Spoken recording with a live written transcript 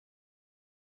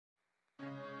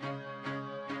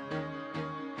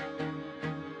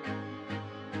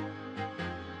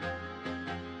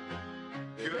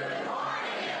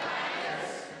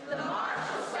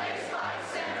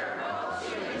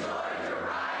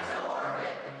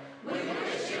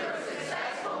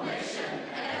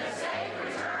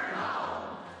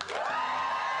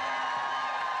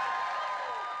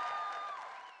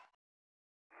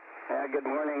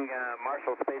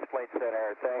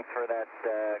thanks for that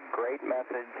great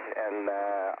message and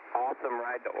awesome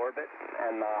ride to orbit.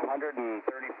 And 134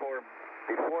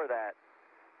 before that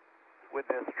with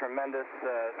this tremendous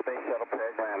space shuttle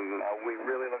program. We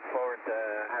really look forward to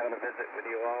having a visit with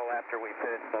you all after we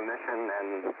finish the mission,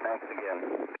 and thanks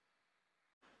again.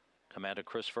 Commander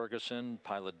Chris Ferguson,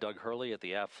 pilot Doug Hurley at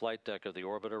the aft flight deck of the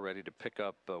orbiter, ready to pick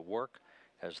up work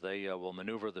as they will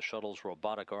maneuver the shuttle's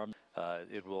robotic arm.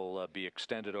 It will be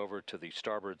extended over to the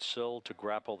starboard sill to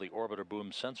grapple the orbiter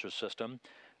boom sensor system.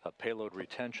 Payload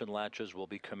retention latches will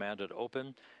be commanded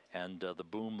open, and the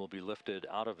boom will be lifted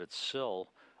out of its sill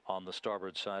on the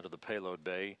starboard side of the payload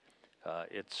bay.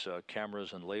 Its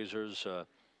cameras and lasers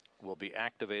will be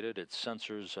activated. Its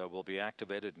sensors will be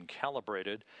activated and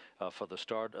calibrated for the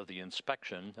start of the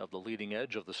inspection of the leading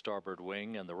edge of the starboard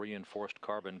wing and the reinforced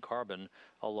carbon-carbon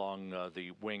along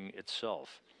the wing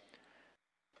itself.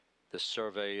 This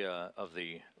survey of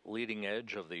the leading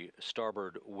edge of the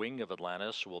starboard wing of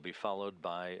Atlantis will be followed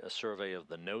by a survey of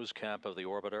the nose cap of the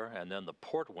orbiter and then the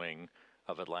port wing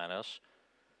of Atlantis.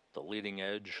 The leading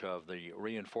edge of the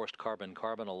reinforced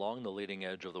carbon-carbon along the leading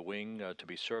edge of the wing to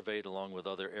be surveyed along with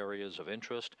other areas of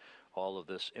interest. All of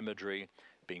this imagery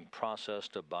being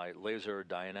processed by laser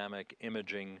dynamic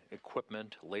imaging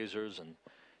equipment, lasers and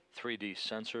 3D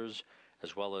sensors,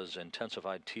 as well as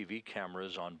intensified TV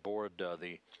cameras on board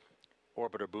the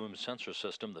orbiter boom sensor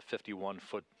system, the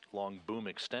 51-foot long boom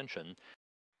extension.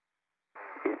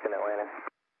 Houston, Atlantis.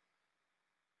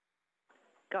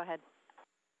 Go ahead.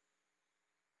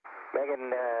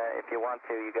 Megan, if you want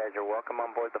to, you guys are welcome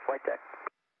on board the flight deck.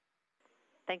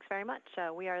 Thanks very much.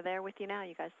 We are there with you now.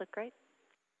 You guys look great.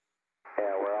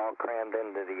 Yeah, we're all crammed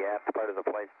into the aft part of the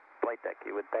flight deck.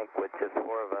 You would think with just 4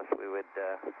 of us we would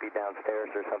be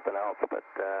downstairs or something else, but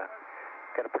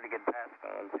got a pretty good pass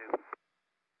going too.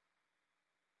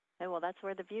 Oh, well, that's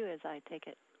where the view is, I take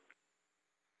it.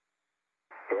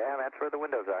 Yeah, that's where the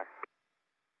windows are.